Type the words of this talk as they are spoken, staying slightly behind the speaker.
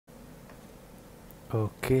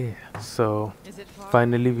Okay, so Is it far?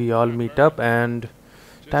 finally we all meet up and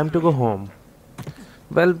time to go home.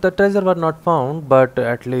 Well, the treasure was not found, but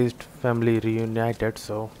at least family reunited,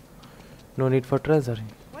 so no need for treasure.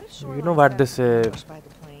 What if You know Shoreline's what got this ambushed by the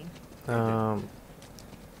plane? um,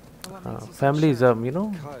 Or what makes you so family is sure?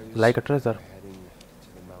 like a treasure. we're heading to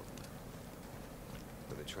the mountain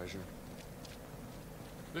for the treasure.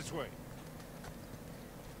 This way.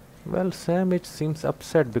 Well, Sam it seems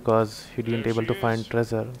upset because he didn't There able she to find is.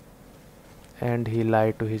 treasure, and he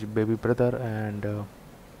lied to his baby brother and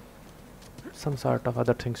some sort of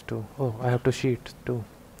other things too. Oh, I have to see it too.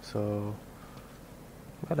 So,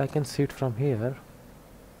 well, I can see it from here.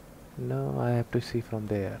 No, I have to see from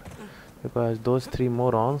there because those three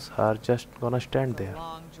morons are just gonna stand It's a there.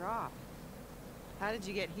 long drop. How did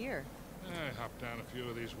you get here? I hopped down a few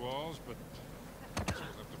of these walls, but we'll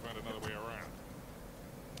have to find another way around.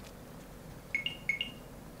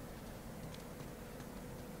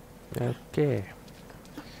 Okay.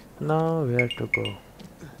 Now where to go?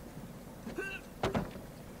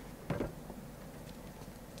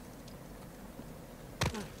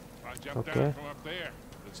 I jumped Okay. down from up there.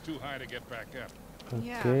 It's too high to get back up.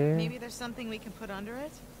 Yeah, Okay. maybe there's something we can put under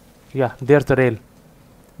it? Yeah, there's the rail.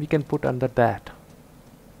 We can put under that.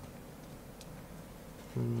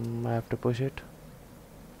 I have to push it.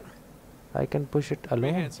 I can push it me a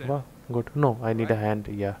alone. hand, Sam. Wow, good. No, I need a hand.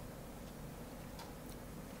 Yeah.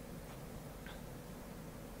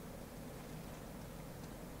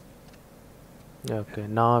 Okay,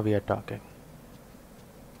 now we are talking.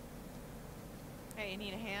 Hey, you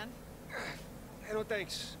need a hand? Hey, no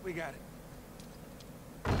thanks. We got it.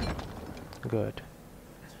 Good.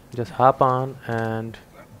 Just hop on and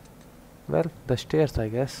well, the stairs, I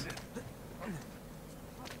guess.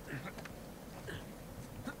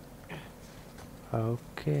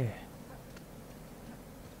 Okay.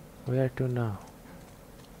 Where to now?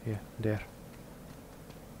 Yeah, there.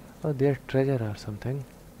 Oh, there's treasure or something.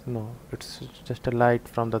 No, it's just a light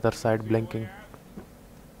from the other side blinking.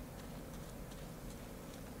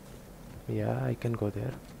 Yeah, I can go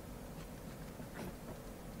there.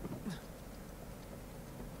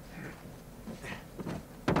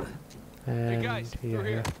 And guys, through yeah,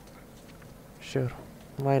 here. sure,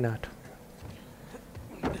 why not?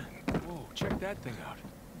 Whoa, check that thing out.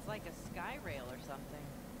 It's like a sky rail or something.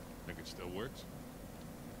 Think it still works?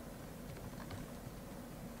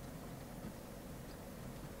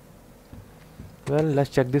 Well, let's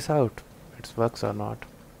check this out. It works or not.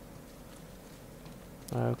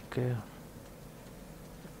 Okay.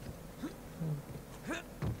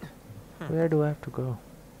 Where do I have to go?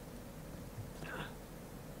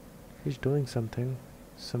 He's doing something.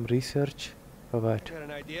 Some research or what? Got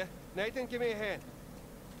an idea? Nathan, give me a hand.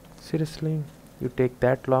 Seriously? You take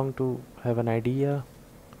that long to have an idea?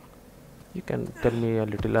 You can tell me a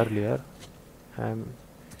little earlier. I'm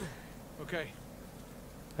Okay.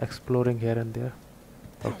 exploring here and there.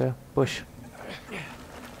 Okay, push.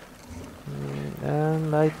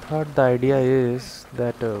 And I thought the idea is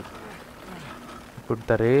that put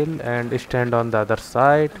the rail and stand on the other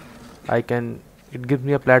side. It gives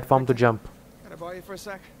me a platform to jump. Can I borrow you for a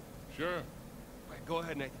sec? Sure. Right, go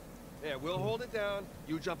ahead, Nathan. Yeah, we'll hold it down.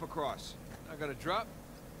 You jump across. I gotta drop.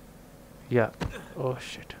 Yeah. Oh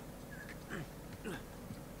shit.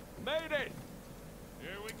 Made it!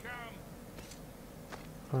 Here we come.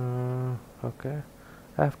 Okay.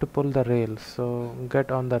 I have to pull the rail, so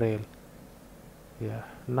get on the rail. Yeah,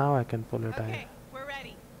 now I can pull it. Okay, we're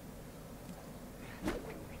ready.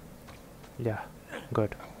 Yeah,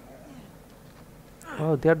 good.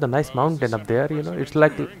 Oh, there's the nice Well, mountain this is up there. some You know, impressive it's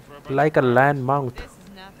like engineering for about like a 2 hours. land mount. This is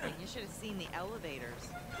nothing. You should have seen the elevators.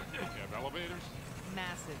 You have elevators?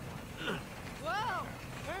 Massive one. Whoa!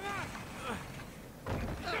 Hang on!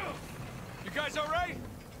 You guys alright?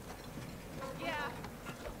 Yeah.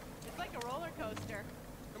 It's like a roller coaster.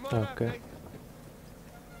 Come on up, Okay. Nathan.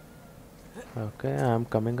 Okay, I'm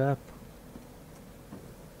coming up.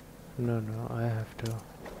 No, I have to.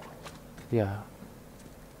 Yeah.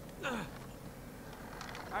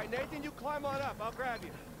 Alright, Nathan, you climb on up. I'll grab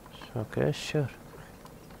you. Okay, sure.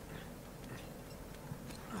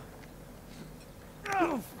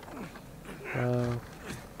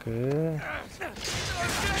 Okay.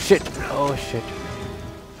 Shit! Oh shit.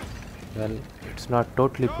 Well, it's not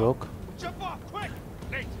totally broke. Jump off, quick!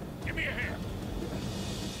 Nate, give me a hand.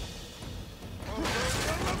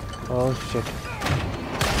 Oh shit.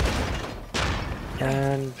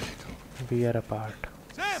 And we are apart.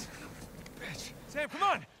 Sam! Sam, come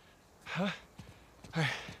on! Huh? All right.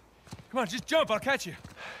 Come on, just jump. I'll catch you.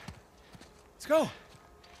 Let's go.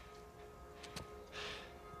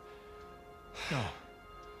 No.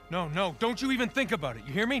 No, no, don't you even think about it,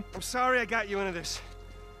 you hear me? I'm sorry I got you into this.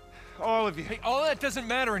 All of you. Hey, all that doesn't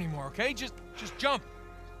matter anymore, okay? Just jump.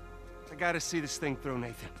 I gotta see this thing through,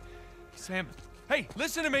 Nathan. Sam, hey,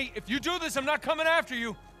 listen to me. If you do this, I'm not coming after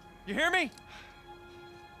you. You hear me?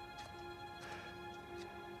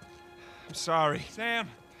 I'm sorry. Sam!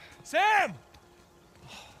 Sam!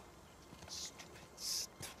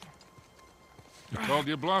 You called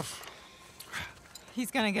your bluff?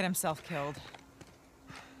 He's gonna get himself killed.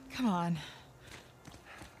 Come on.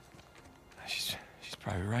 She's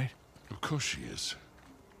probably right. Of course she is.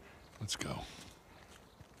 Let's go.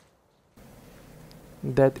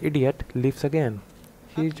 That idiot leaves again.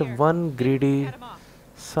 He's a one greedy Head him off.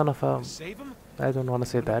 son of a... Save him? I don't want to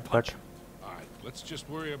say that, but... Alright, let's just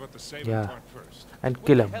worry about the saving Yeah. part first. And What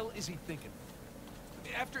kill the him. hell is he thinking? I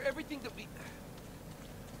mean, after everything that we...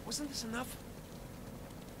 Wasn't this enough?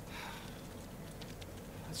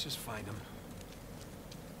 Let's just find him.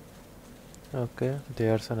 Okay,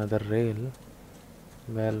 there's another rail.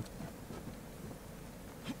 Well...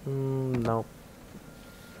 no.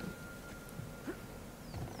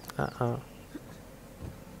 I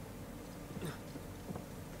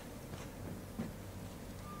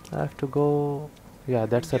have to go... Yeah,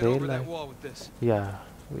 that's a Get over rail. that wall with this. Yeah,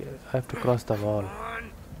 I have to cross the wall.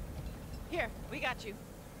 Here, we got you.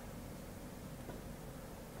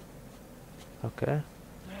 Okay.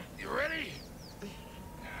 You ready?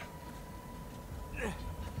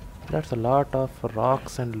 That's a lot of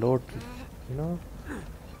rocks and load, you know.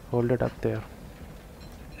 Hold it up there.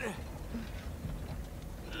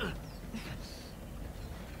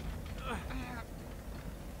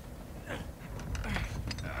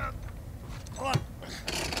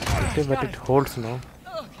 Okay, but it holds now.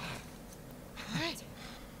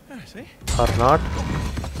 See? Or not.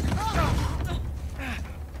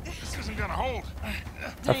 This isn't gonna hold.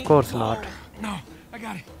 Of course not. No, I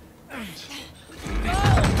got it.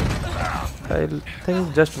 I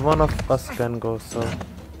think just one of us can go, so...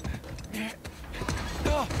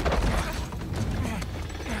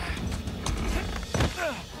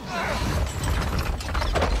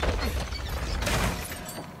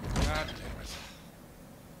 God damn it.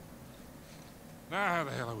 Now how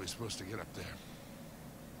the hell are we supposed to get up there?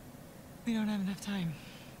 We don't have enough time.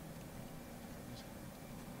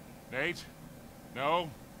 Nate? No?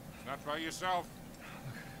 Not by yourself?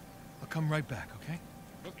 I'll come right back, okay?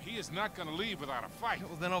 Look, he is not gonna leave without a fight.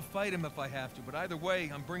 Well, then I'll fight him if I have to, but either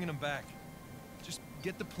way, I'm bringing him back. Just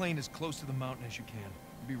get the plane as close to the mountain as you can.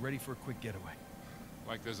 Be ready for a quick getaway.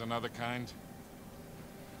 Like there's another kind?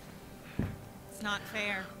 It's not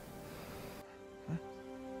fair.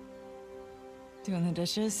 Doing the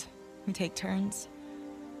dishes, we take turns.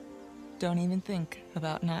 Don't even think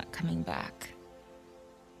about not coming back.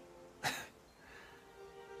 I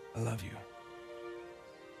love you.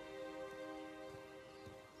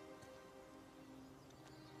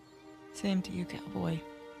 Same to you, cowboy.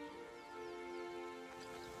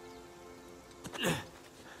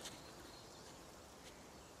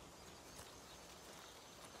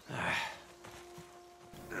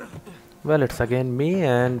 Well, it's again me,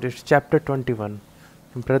 and it's chapter 21.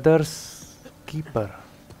 Brother's Keeper.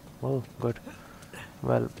 Oh, good.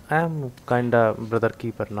 Well, I'm kinda brother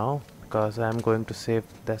keeper now, because I'm going to save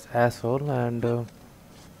this asshole and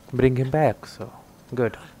bring him back, so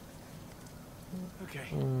good. Okay.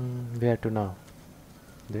 Where to now?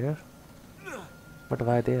 There? But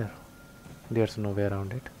why there? There's no way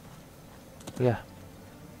around it. Yeah.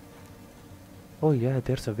 Oh yeah,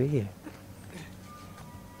 there's a way.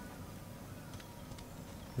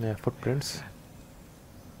 Yeah, footprints.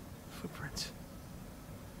 Footprints.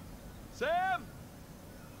 Sam!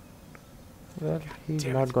 Well, he's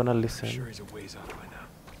Damn not it. gonna I'm listen. sure he's a ways off by now.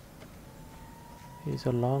 He's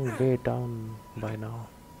a long way down by now.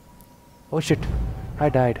 Oh shit, I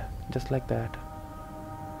died, just like that.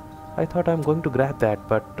 I thought I'm going to grab that,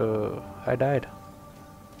 but I died.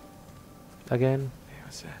 Again, Hey,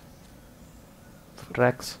 what's that?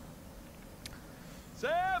 tracks.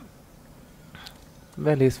 Sam!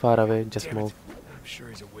 Well, he's far away, just Damn it. move. I'm sure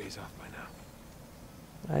he's a ways off by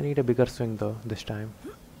now. I need a bigger swing though, this time.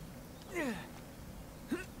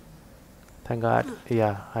 Thank God,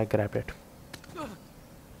 yeah, I grabbed it.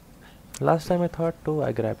 Last time I thought too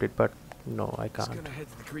I grabbed it, but no, I Just can't. gonna head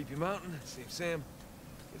to the creepy mountain, save Sam,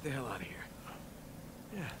 get the hell out of here.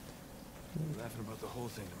 Yeah. Laughing about the whole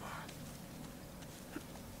thing tomorrow.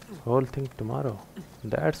 Whole thing tomorrow.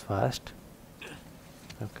 That's fast.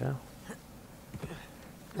 Okay.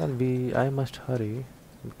 Well, I must hurry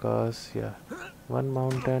because yeah, one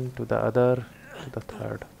mountain to the other to the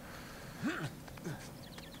third.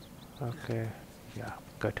 Okay, yeah,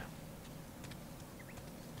 good.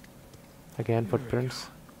 Again, Here we footprints.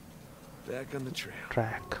 go. Back on the trail.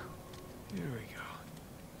 Track. Here we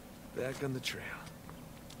go. Back on the trail.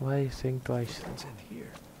 Why is saying twice? It's in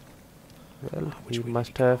here. Well, Which he way did must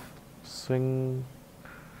he go? have swing.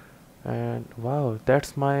 And wow,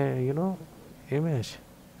 that's my, image.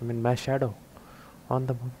 I mean, my shadow on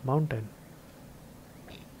the mountain.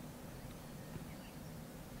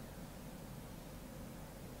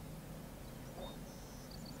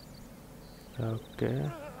 Okay.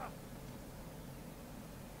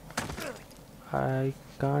 I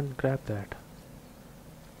can't grab that.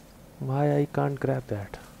 Why I can't grab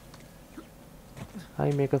that?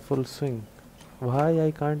 I make a full swing. Why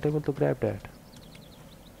I can't able to grab that?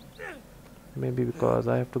 Maybe because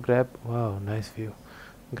I have to grab. Wow, nice view.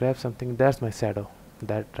 Grab something. That's my shadow.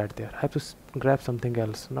 That right there. I have to grab something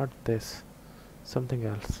else. Not this. Something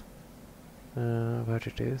else. What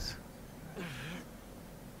it is?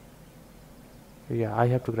 Yeah, I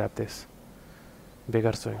have to grab this.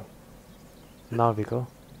 Bigger swing. Now we go.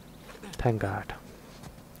 Thank God.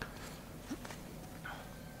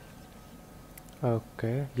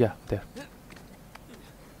 Okay, yeah, there.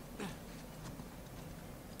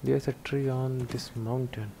 There's a tree on this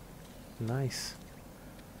mountain. Nice.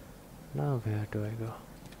 Now where do I go?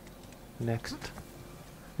 Next.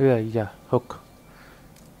 Yeah, hook.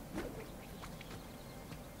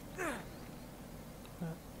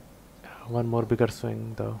 One more bigger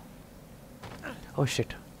swing though. Oh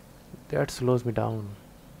shit. That slows me down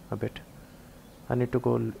a bit. I need to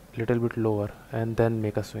go little bit lower and then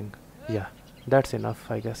make a swing. Yeah, that's enough,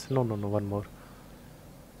 I guess. No, one more.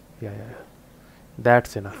 Yeah.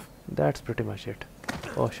 That's enough. That's pretty much it.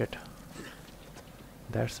 Oh shit.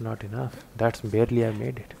 That's not enough. That's barely I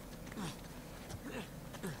made it.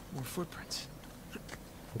 More footprints.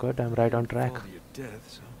 Good, I'm right on track. Fall to your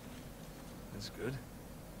death, so that's good.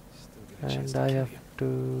 Still get a chance And to I kill have you.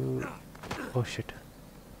 to... Oh shit.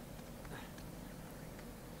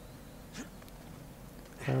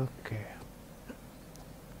 Okay.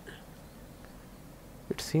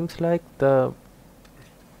 It seems like the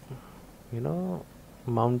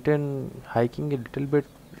mountain hiking a little bit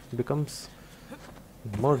becomes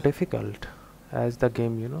more difficult as the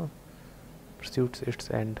game pursues its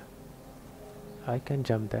end. I can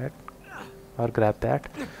jump that or grab that.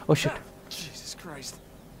 Oh shit. Jesus Christ.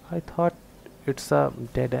 I thought it's a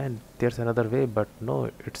dead end. There's another way, but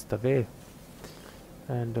no, it's the way.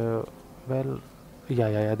 And well,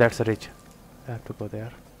 yeah, that's a ridge. I have to go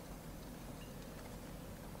there.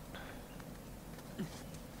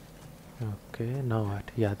 Okay, now what?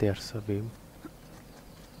 Yeah, there's a beam.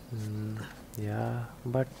 Yeah,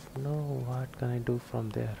 but no, what can I do from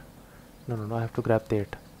there? No, I have to grab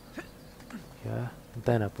that. Yeah,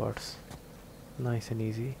 then upwards. Nice and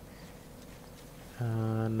easy.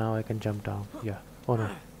 Now I can jump down. Yeah. Oh no,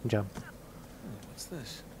 jump. What's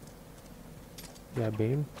this? Yeah,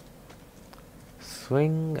 beam.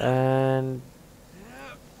 Swing and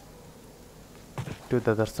to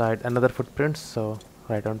the other side. Another footprint, so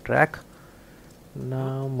right on track.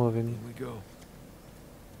 Now moving. In we go.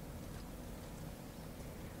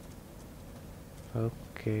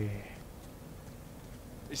 Okay.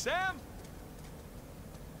 Hey, Sam!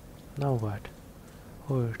 Now what?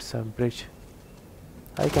 Oh, it's a bridge.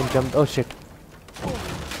 I can jump. Oh shit.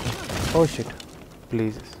 Oh shit.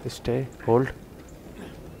 Please stay. Hold.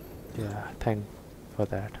 Yeah, thanks for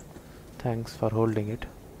that. Thanks for holding it.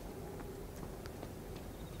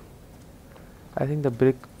 I think the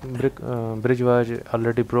bridge was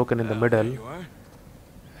already broken in the middle. There you are.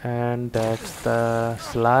 And that's the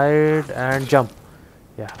slide and jump.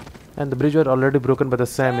 Yeah, and the bridge was already broken by the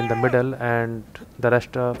Sam in the middle, and the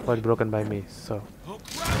rest was broken by me. So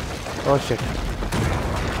oh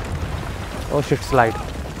shit, slide.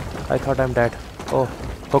 I thought I'm dead. Oh,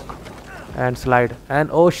 hook and slide, and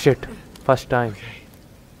oh shit, first time.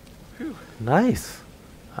 Nice.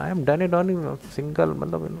 I am done it on a single,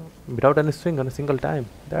 without any swing on a single time.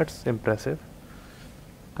 That's impressive.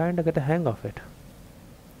 Kinda get a hang of it.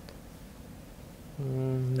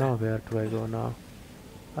 Now where do I go now?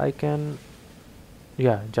 I can,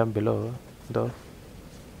 yeah, jump below though.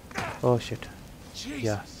 Oh shit. Jesus.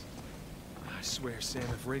 Yeah, I swear, Sam,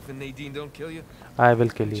 if Rafe and Nadine don't kill you, I will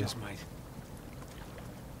kill they you. just might.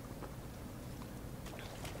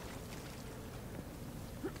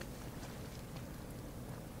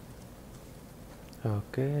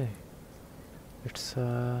 Okay, it's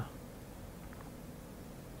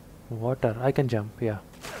water. I can jump. Yeah.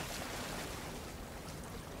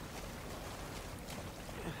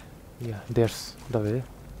 Yeah, there's the way.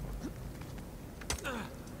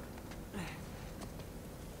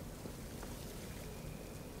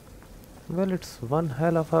 Well, it's one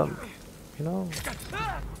hell of a you know.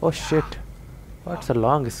 Oh shit. What's a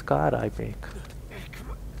long scar I make?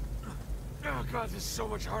 Oh god, this is so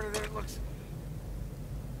much harder than it looks.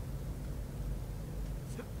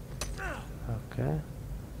 Okay.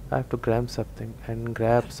 I have to grab something and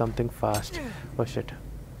grab something fast. Oh shit.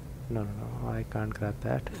 No, I can't grab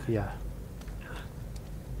that. Yeah.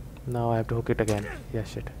 Now I have to hook it again. Yeah,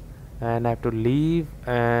 shit. And I have to leave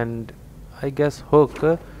and I guess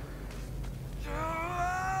hook.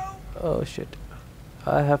 Oh shit.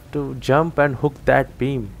 I have to jump and hook that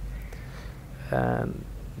beam. And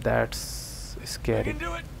that's scary.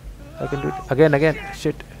 I can do it. Again.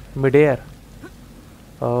 Shit. Midair.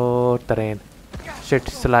 Oh, terrain. Shit,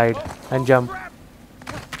 slide and jump.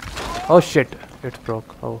 Oh shit. It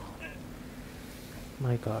broke. Oh.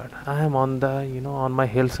 My god. I am on the, on my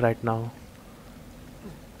hills right now.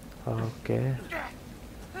 Okay.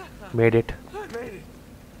 Made it. I made it.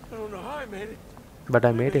 I don't know how I made it. But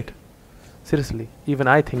I made it. Seriously. Even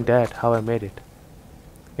I think that how I made it.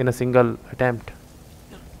 In a single attempt.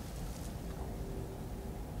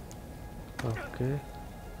 Okay.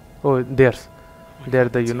 Oh, there's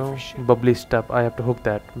the, bubbly stuff. I have to hook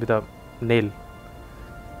that with a nail.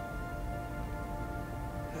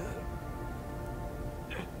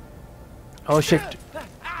 Oh shit.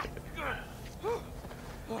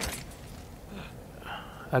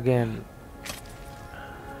 Again.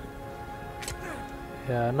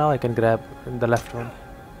 Yeah, now I can grab the left one.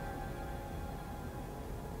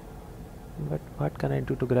 But what can I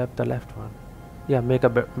do to grab the left one? Yeah, make a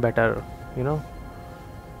better,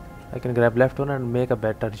 I can grab left one and make a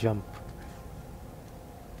better jump.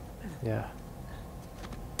 Yeah.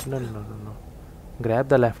 No. Grab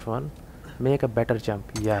the left one, make a better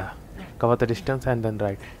jump. Yeah. Cover the distance and then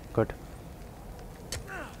right. Good.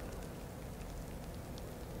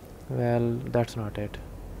 Well, that's not it.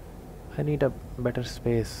 I need a better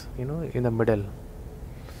space, in the middle.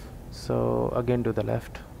 So again to the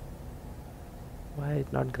left. Why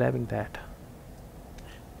is not grabbing that?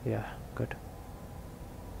 Yeah, good.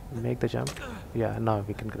 Make the jump. Yeah, now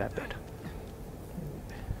we can grab it.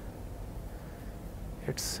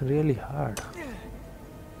 It's really hard.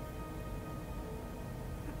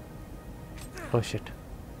 Oh shit.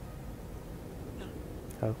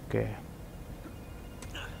 Okay.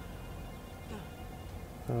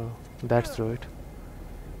 Oh, that's through it.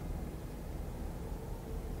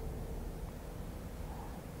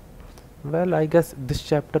 Well, I guess this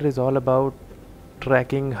chapter is all about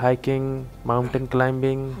trekking, hiking, mountain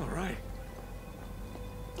climbing. All right.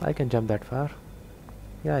 I can jump that far.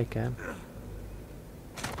 Yeah, I can.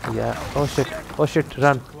 Yeah. Oh shit,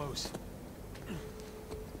 run. Close.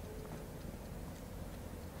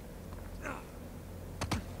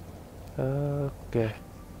 Okay.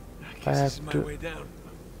 I This have is my to. way down.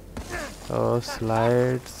 Oh,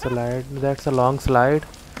 slide. That's a long slide.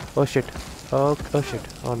 Oh shit. Oh shit.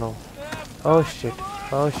 Oh no. Oh shit.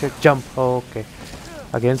 Jump. Okay.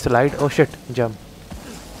 Again slide. Oh shit. Jump.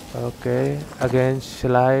 Okay. Again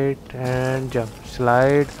slide and jump.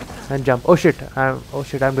 Slide and jump. Oh shit.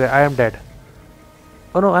 I am dead.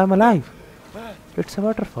 Oh no, I'm alive. It's a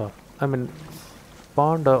waterfall. I mean,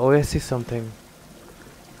 pond or oasis something.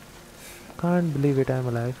 Can't believe it. I'm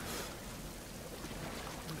alive.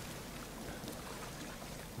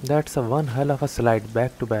 That's a one hell of a slide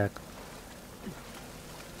back to back.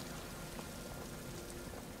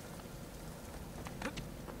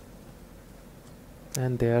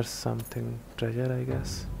 And there's something treasure, I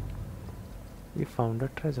guess. We found a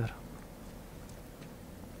treasure.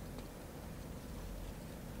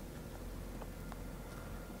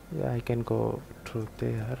 Yeah, I can go through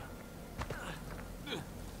there.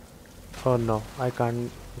 Oh no, I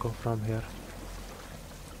can't go from here.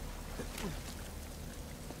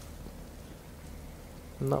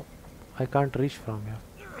 No, I can't reach from here.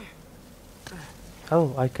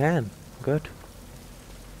 Oh, I can. Good.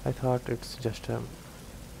 I thought it's just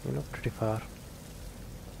pretty far.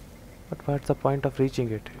 But what's the point of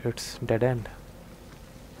reaching it? It's dead end.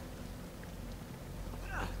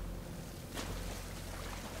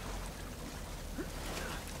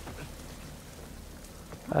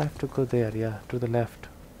 I have to go there, yeah, to the left.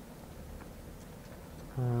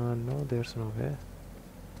 No, there's no way.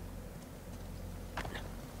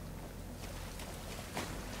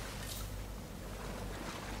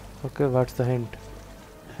 Okay, what's the hint?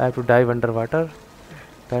 I have to dive underwater.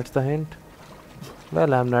 That's the hint.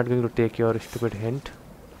 Well, I'm not going to take your stupid hint.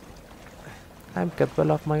 I'm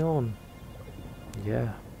capable of my own.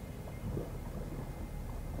 Yeah.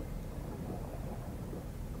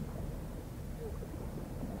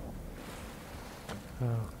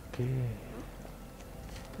 Okay.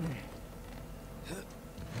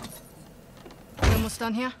 Almost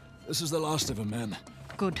done here? This is the last of them, ma'am.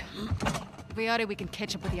 Good. If we are, we can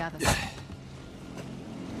catch up with the others.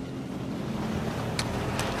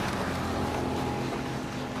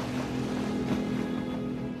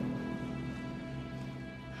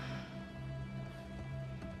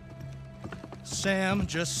 Sam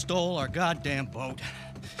just stole our goddamn boat.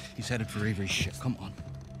 He's headed for Avery's ship. Come on.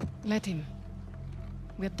 Let him.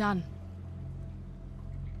 We're done.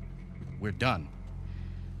 We're done.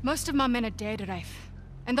 Most of my men are dead, Rafe.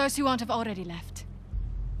 And those who aren't have already left.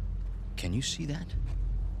 Can you see that?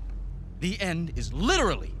 The end is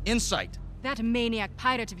literally in sight. That maniac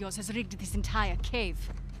pirate of yours has rigged this entire cave.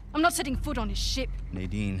 I'm not setting foot on his ship.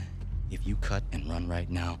 Nadine, if you cut and run right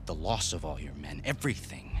now, the loss of all your men,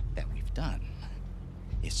 everything that we've done,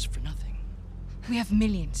 is for nothing. We have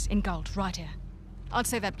millions in gold right here. I'd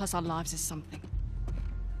say that plus our lives is something.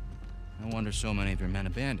 No wonder so many of your men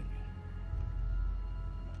abandoned you.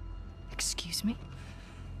 Excuse me?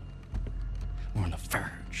 We're on the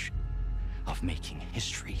verge of making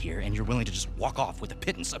history here, and you're willing to just walk off with a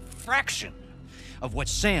pittance, a fraction of what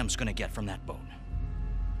Sam's gonna get from that boat.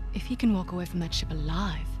 If he can walk away from that ship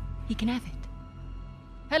alive, he can have it.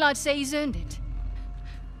 Hell, I'd say he's earned it.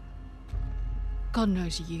 God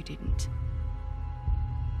knows you didn't.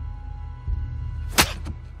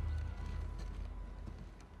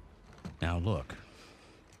 Now look,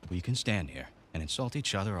 we can stand here and insult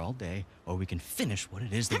each other all day, or we can finish what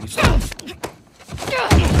it is that we've done.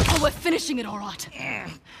 Oh, we're finishing it all right.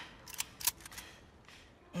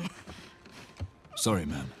 Sorry,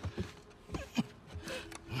 ma'am.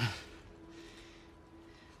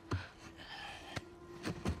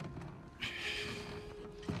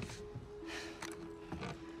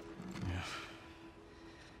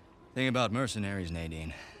 Thing about mercenaries,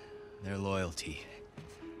 Nadine, their loyalty,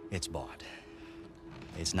 it's bought.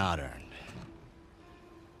 It's not earned.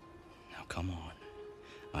 Now come on.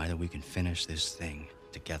 Either we can finish this thing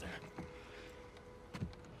together,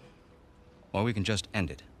 or we can just end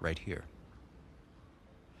it right here.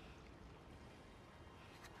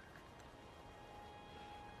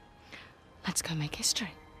 Let's go make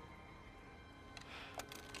history.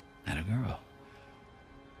 Atta girl.